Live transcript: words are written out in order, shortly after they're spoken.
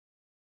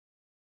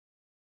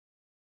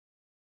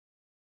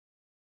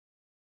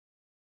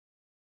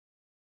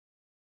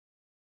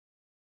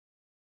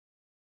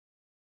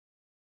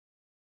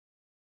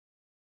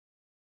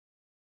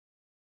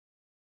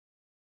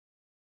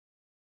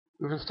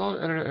We've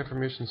installed Internet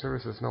Information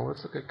Services. Now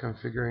let's look at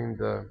configuring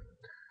the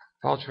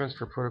File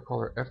Transfer Protocol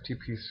or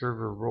FTP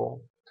server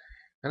role.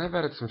 And I've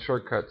added some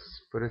shortcuts,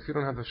 but if you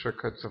don't have the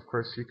shortcuts, of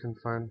course, you can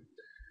find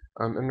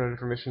Internet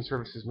Information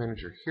Services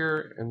Manager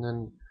here, and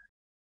then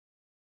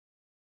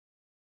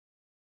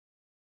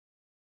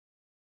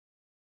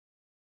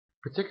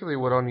particularly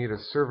what I'll need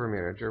is Server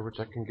Manager, which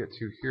I can get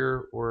to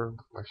here or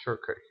my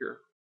shortcut here.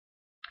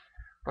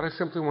 But I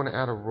simply want to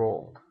add a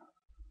role.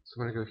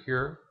 So I'm going to go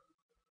here,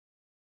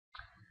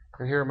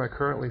 and here are my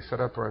currently set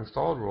up or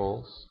installed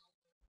roles.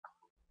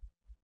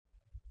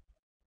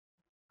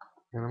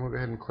 And I'm going to go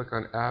ahead and click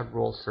on Add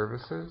Role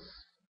Services.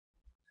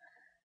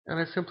 And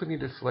I simply need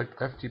to select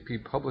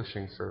FTP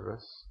Publishing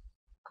Service.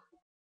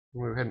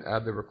 I'm going to go ahead and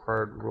add the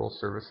required role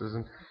services.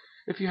 And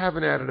if you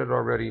haven't added it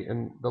already,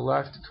 in the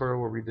last tutorial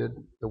where we did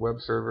the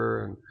web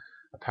server and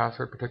a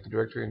password protected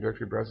directory and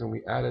directory browsing,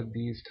 we added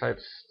these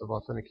types of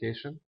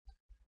authentication.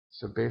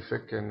 So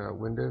basic and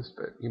Windows,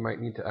 but you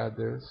might need to add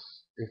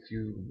this if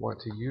you want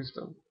to use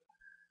them.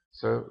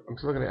 So I'm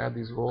still going to add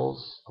these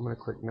roles. I'm going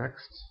to click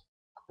Next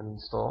and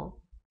Install.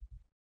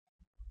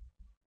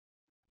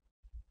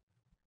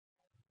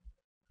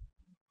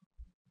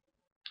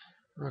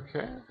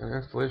 Okay, and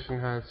installation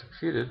has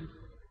succeeded.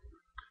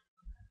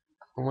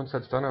 And once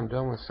that's done, I'm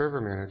done with Server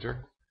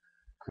Manager.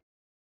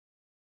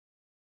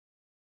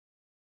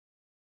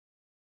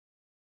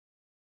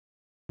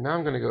 Now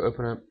I'm going to go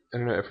open up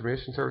Internet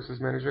Information Services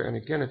Manager, and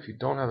again, if you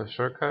don't have a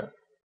shortcut,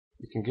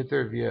 you can get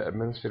there via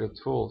Administrative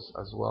Tools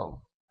as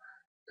well.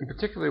 And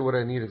particularly what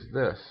I need is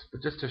this,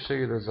 but just to show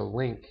you there's a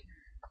link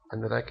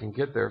and that I can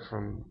get there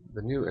from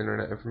the new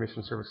Internet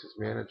Information Services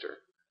Manager,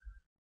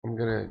 I'm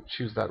going to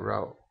choose that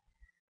route.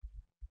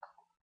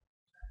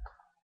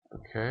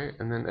 Okay,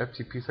 and then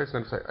FTP sites,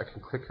 notice I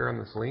can click here on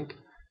this link,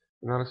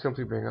 and that'll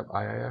simply bring up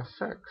IIS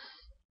 6.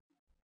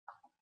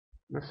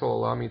 This will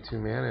allow me to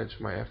manage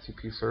my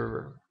FTP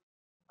server.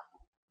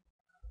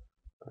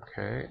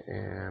 Okay,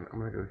 and I'm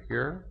going to go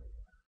here,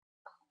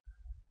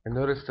 and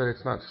notice that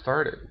it's not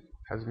started. It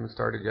hasn't been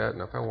started yet,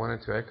 and if I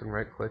wanted to, I can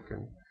right click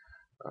and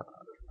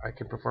I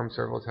can perform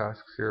several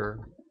tasks here.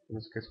 In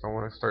this case, if I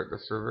want to start the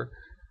server.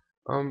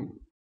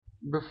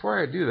 Before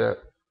I do that,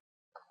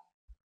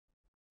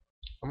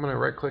 I'm going to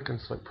right click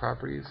and select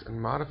Properties and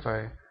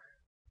modify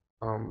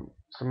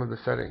some of the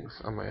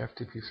settings on my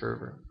FTP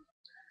server.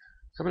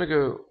 So I'm going to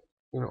go,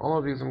 all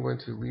of these I'm going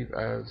to leave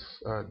as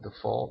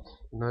default.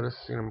 Notice,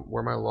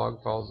 where my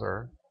log files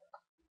are.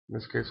 In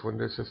this case,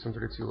 Windows System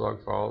 32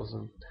 log files,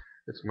 and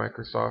it's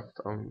Microsoft.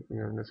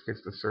 In this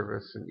case, the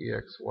service and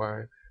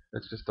EXY.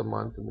 It's just the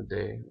month and the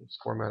day. It's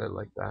formatted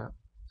like that.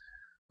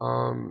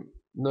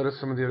 Notice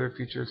some of the other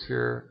features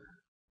here.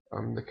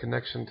 The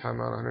connection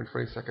timeout,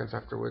 120 seconds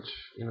after which,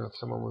 if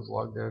someone was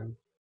logged in,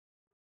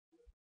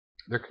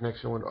 their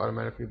connection would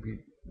automatically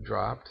be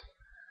dropped.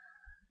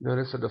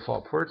 Notice the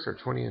default ports are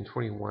 20 and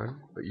 21,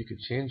 but you could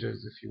change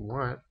those if you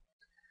want.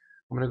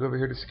 I'm going to go over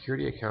here to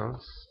security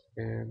accounts,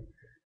 and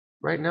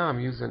right now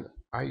I'm using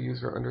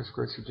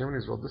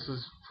iuser_cgermany's role. This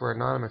is for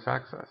anonymous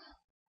access.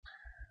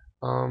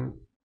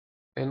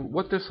 And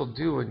what this will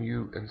do when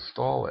you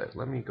install it,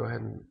 let me go ahead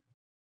and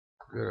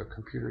go to a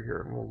computer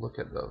here and we'll look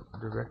at the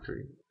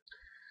directory.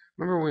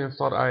 Remember when we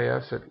installed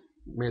IIS, it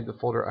made the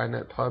folder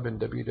inetpub and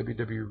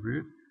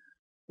www.root.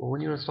 Well,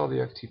 when you install the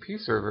FTP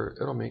server,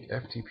 it'll make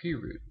FTP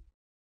root.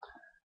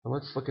 Now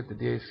let's look at the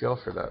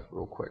DACL for that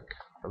real quick.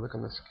 I look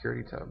on the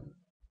security tab.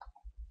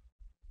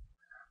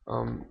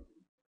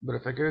 But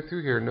if I go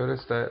through here,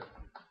 notice that,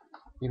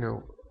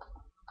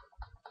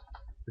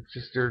 it's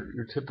just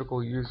your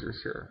typical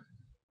users here.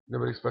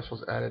 Nobody special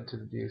is added to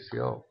the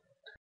DACL.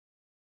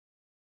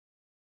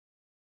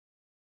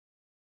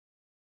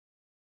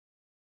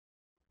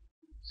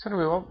 So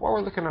anyway, while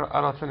we're looking at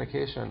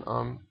authentication,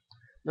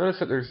 notice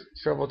that there's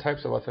several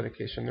types of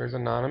authentication. There's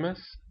anonymous,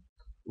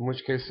 in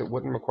which case it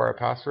wouldn't require a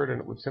password, and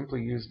it would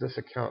simply use this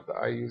account, the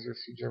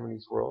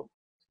iuser_cgermany's world.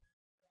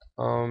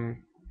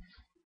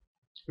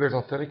 There's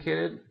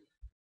authenticated,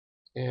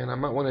 and I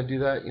might want to do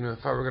that.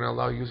 If I were going to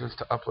allow users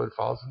to upload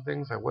files and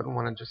things, I wouldn't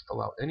want to just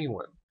allow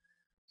anyone.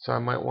 So I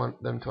might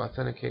want them to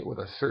authenticate with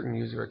a certain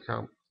user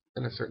account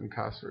and a certain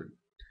password.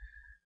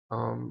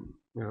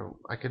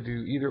 I could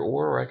do either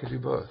or I could do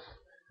both.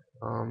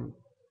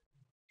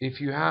 If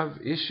you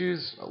have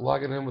issues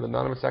logging in with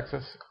anonymous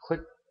access,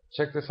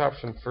 check this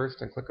option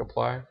first and click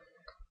apply,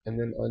 and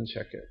then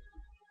uncheck it.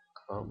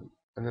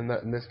 And then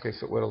in this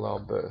case, it would allow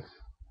both.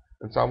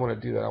 And so I want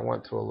to do that. I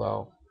want to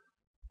allow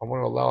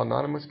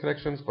anonymous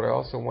connections, but I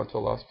also want to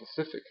allow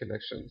specific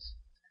connections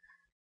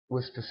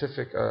with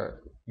specific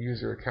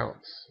user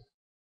accounts.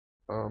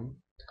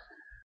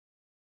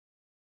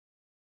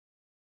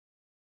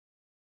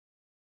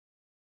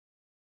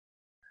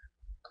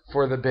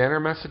 For the banner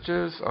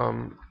messages,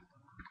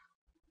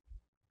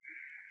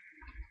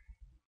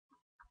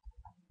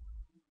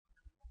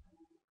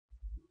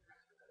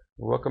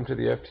 welcome to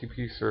the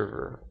FTP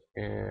server,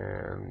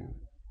 and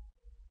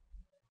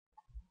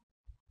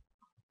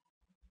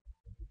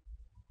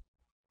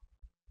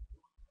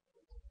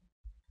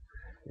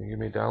You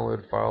may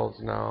download files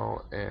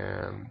now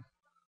and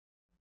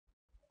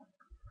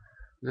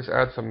just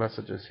add some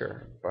messages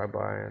here. Bye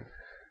bye. And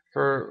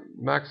for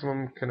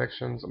maximum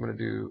connections, I'm going to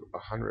do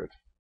 100.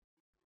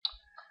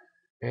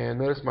 And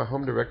notice my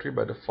home directory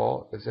by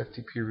default is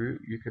FTP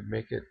root. You could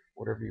make it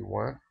whatever you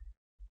want.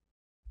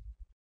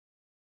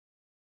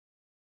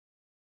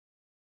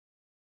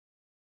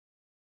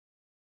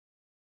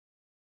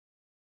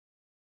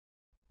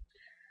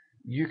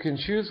 You can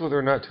choose whether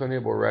or not to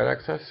enable write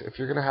access. If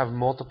you're going to have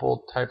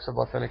multiple types of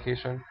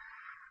authentication,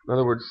 in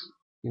other words,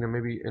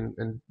 maybe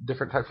in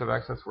different types of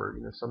access where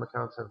some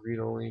accounts have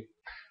read-only,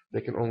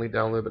 they can only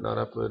download but not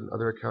upload, and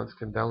other accounts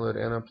can download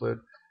and upload.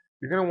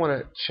 You're going to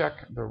want to check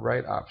the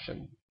write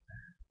option,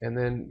 and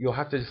then you'll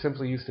have to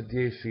simply use the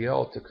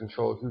DACL to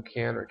control who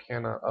can or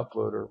cannot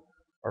upload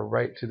or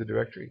write to the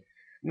directory.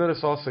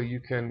 Notice also you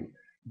can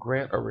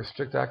grant or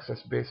restrict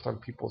access based on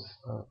people's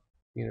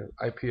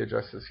IP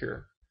addresses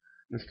here.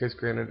 In this case,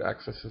 granted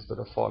access is the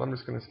default. I'm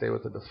just going to stay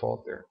with the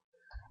default there.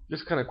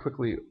 Just kind of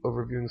quickly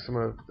overviewing some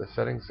of the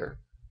settings there.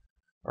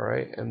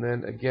 Alright, and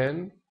then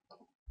again,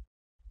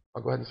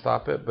 I'll go ahead and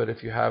stop it, but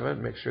if you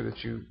haven't, make sure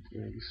that you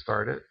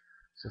start it.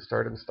 So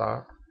start and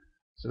stop.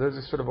 So those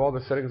are sort of all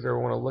the settings that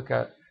we want to look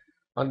at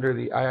under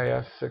the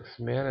IIS 6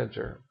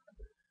 Manager.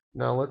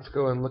 Now let's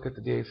go and look at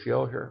the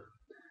DACL here.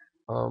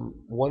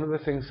 One of the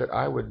things that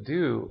I would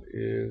do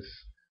is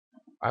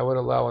I would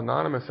allow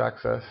anonymous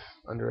access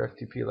under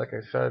FTP, like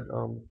I said.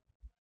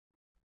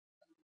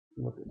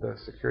 Look at the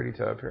security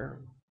tab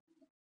here.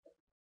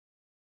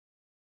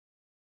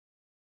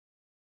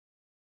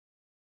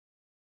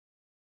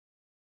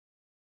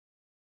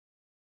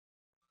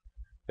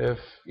 If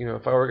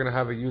I were going to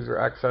have a user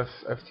access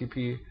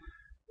FTP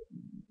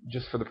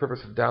just for the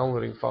purpose of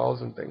downloading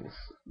files and things,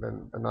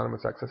 then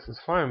anonymous access is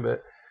fine.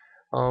 But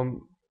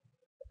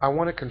I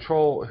want to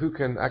control who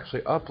can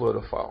actually upload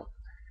a file.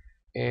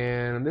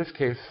 And in this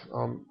case,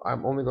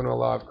 I'm only going to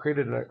allow, I've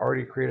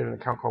already created an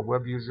account called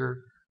web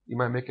user. You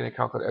might make an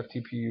account called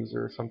FTP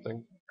user or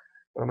something.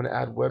 But I'm going to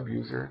add web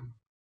user.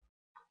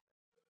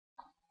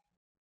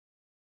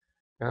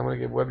 And I'm going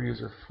to give web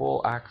user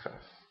full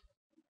access.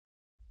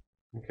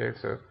 Okay,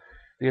 so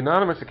the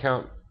anonymous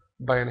account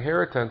by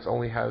inheritance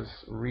only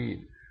has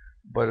read.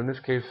 But in this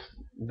case,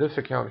 this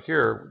account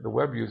here, the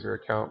web user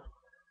account,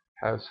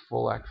 has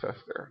full access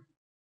there.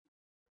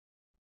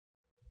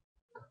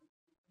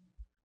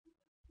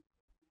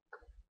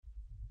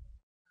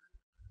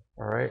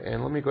 Alright,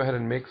 and let me go ahead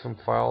and make some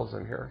files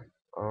in here.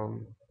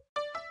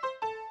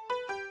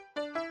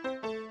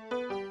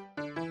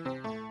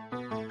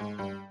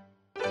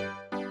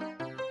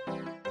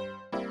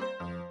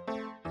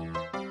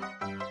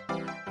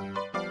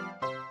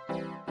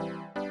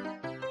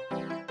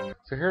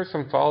 So here are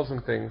some files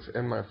and things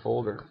in my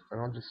folder,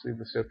 and I'll just leave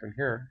this open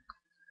here,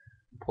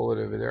 pull it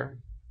over there.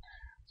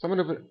 So I'm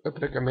going to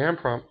open a command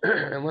prompt,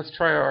 and let's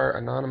try our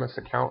anonymous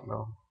account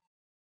now.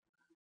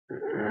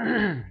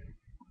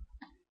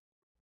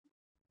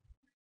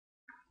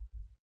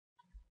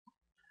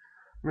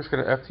 I'm just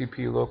going to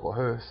FTP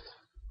localhost.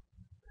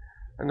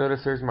 And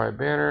notice there's my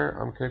banner.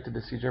 I'm connected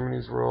to C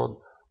Germany's World.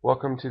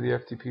 Welcome to the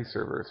FTP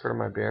server. It's sort of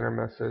my banner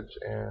message.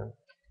 And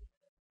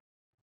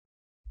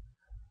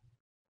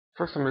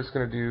first I'm just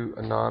going to do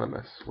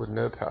anonymous with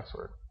no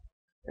password.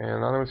 And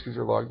anonymous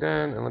user logged in,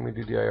 and let me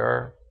do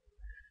dir.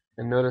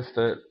 And notice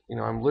that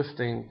I'm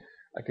listing,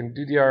 I can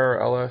do dir or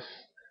ls,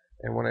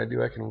 and when I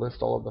do I can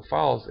list all of the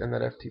files in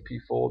that FTP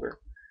folder.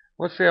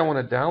 Let's say I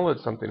want to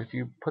download something. If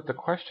you put the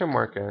question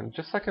mark in,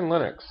 just like in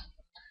Linux,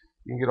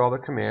 you can get all the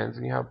commands,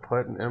 and you have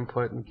put and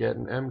input and get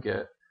and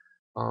mget.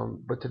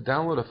 But to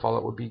download a file,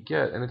 it would be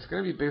get, and it's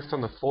going to be based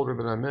on the folder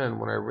that I'm in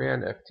when I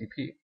ran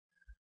FTP.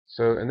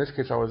 So in this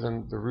case, I was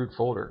in the root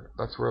folder.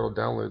 That's where it'll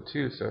download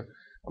to. So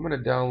I'm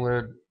going to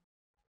download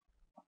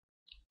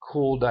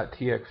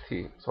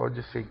cool.txt. So I'll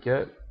just say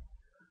get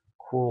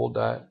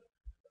cool.txt.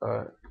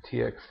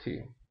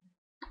 Okay,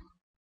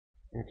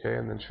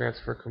 and then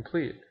transfer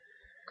complete.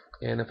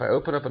 And if I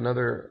open up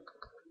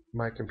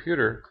my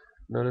computer,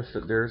 notice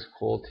that there's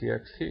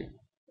cool.txt.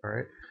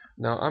 Alright,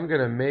 now I'm going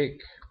to make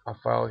a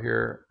file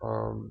here.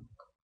 I'm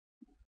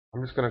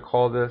just going to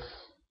call this,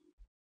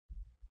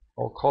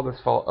 I'll call this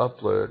file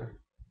upload.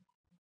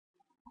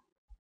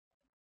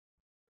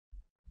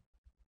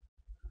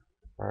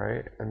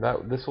 Alright, and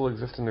this will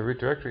exist in the root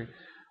directory.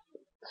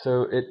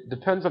 So it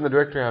depends on the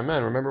directory I'm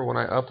in. Remember, when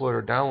I upload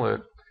or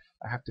download,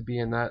 I have to be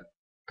in that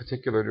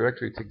particular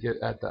directory to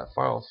get at that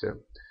file. So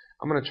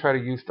I'm going to try to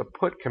use the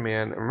put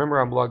command. Remember,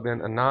 I'm logged in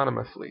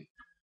anonymously.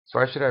 So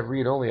I should have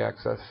read-only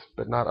access,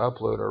 but not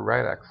upload or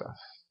write access.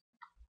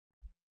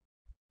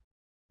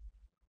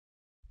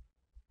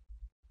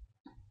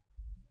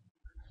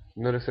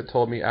 Notice it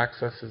told me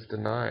access is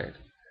denied.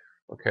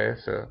 Okay,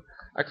 so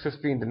access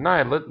being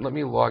denied, let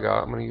me log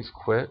out. I'm going to use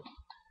quit.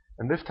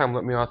 And this time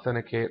let me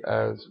authenticate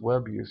as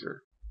web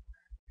user.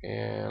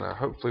 And I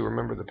hopefully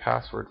remember the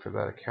password for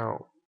that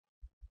account.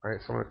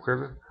 Alright, so I'm going to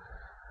clear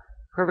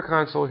the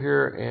console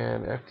here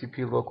and FTP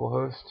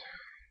localhost.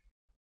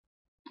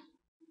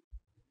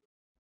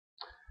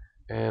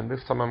 And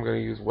this time I'm going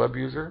to use web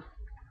user,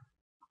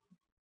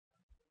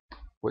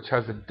 which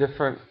has a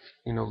different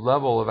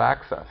level of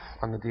access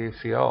on the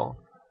DACL.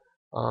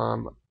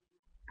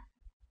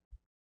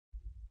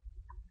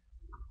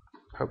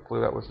 Hopefully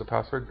that was the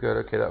password.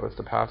 Good. Okay, that was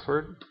the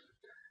password.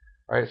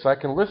 Alright, so I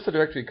can list the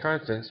directory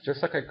contents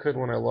just like I could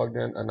when I logged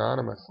in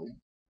anonymously.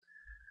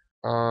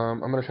 I'm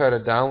going to try to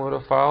download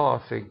a file.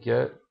 I'll say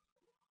get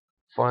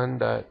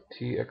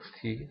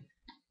fun.txt.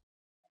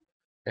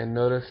 And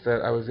notice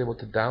that I was able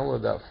to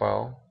download that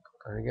file.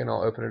 And again,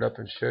 I'll open it up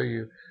and show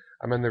you.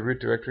 I'm in the root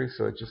directory,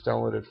 so it just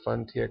downloaded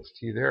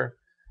fun.txt there.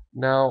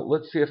 Now,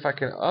 let's see if I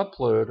can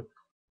upload.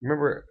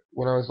 Remember,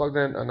 when I was logged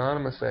in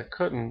anonymously, I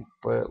couldn't,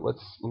 but let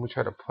me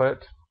try to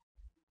put.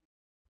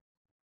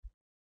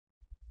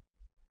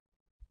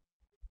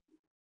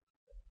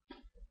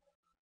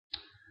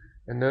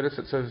 And notice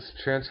it says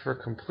transfer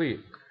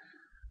complete.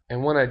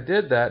 And when I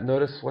did that,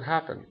 notice what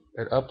happened.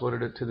 It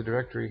uploaded it to the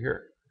directory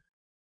here.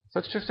 So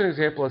that's just an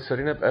example of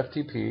setting up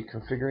FTP,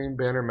 configuring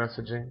banner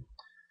messaging,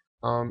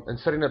 and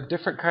setting up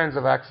different kinds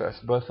of access,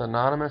 both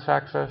anonymous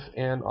access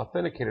and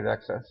authenticated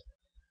access.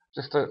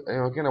 Just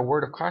again, a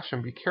word of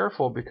caution: be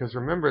careful, because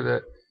remember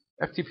that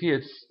FTP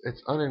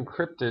it's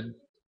unencrypted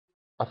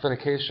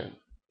authentication.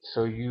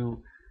 So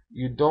you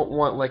don't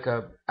want like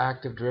a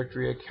Active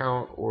Directory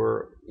account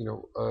or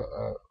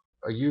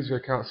a user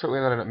account, certainly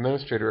not an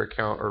administrator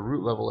account or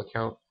root level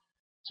account,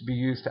 to be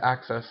used to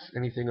access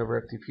anything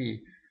over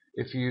FTP.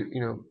 If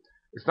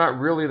it's not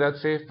really that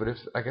safe, but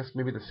I guess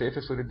maybe the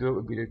safest way to do it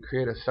would be to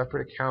create a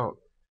separate account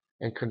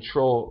and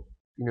control,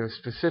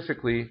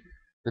 specifically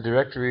the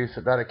directories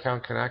that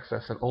account can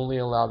access, and only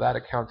allow that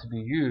account to be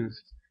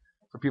used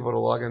for people to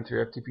log into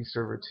your FTP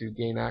server to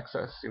gain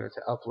access,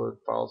 to upload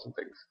files and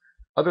things.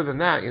 Other than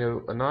that,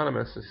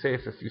 anonymous is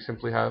safe if you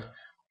simply have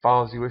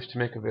files you wish to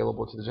make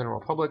available to the general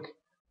public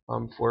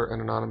for an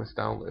anonymous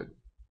download.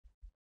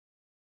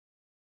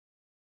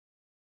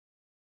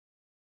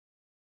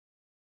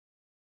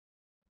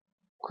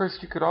 Of course,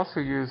 you could also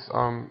use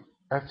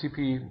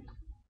FTP,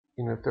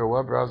 through a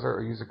web browser,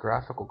 or use a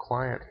graphical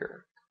client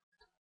here.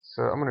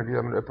 So I'm going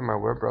to open my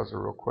web browser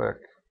real quick,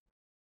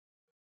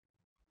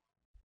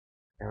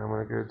 and I'm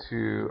going to go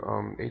to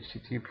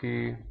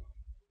HTTP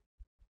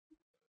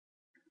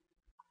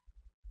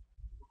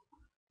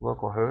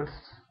localhost.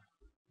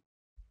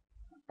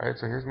 Alright,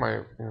 so here's my,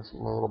 my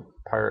little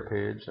pirate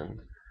page, and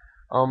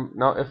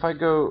now if I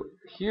go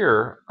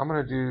here, I'm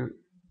going to do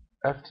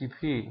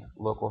FTP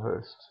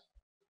localhost.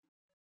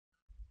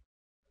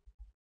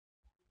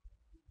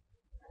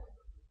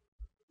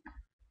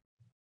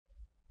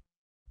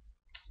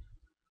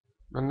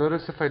 Now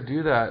notice if I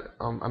do that,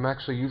 I'm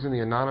actually using the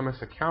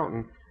anonymous account,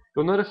 and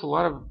you'll notice a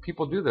lot of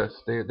people do this.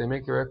 They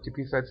make their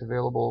FTP sites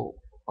available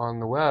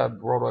on the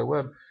web, World Wide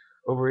Web,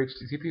 over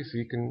HTTP, so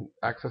you can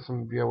access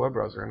them via web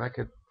browser. And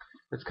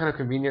it's kind of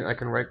convenient. I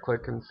can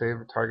right-click and save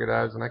target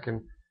as, and I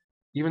can,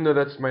 even though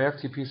that's my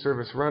FTP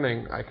service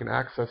running, I can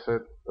access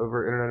it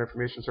over Internet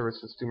Information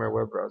Services through my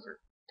web browser.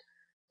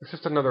 It's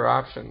just another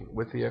option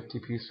with the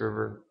FTP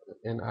server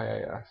in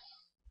IIS.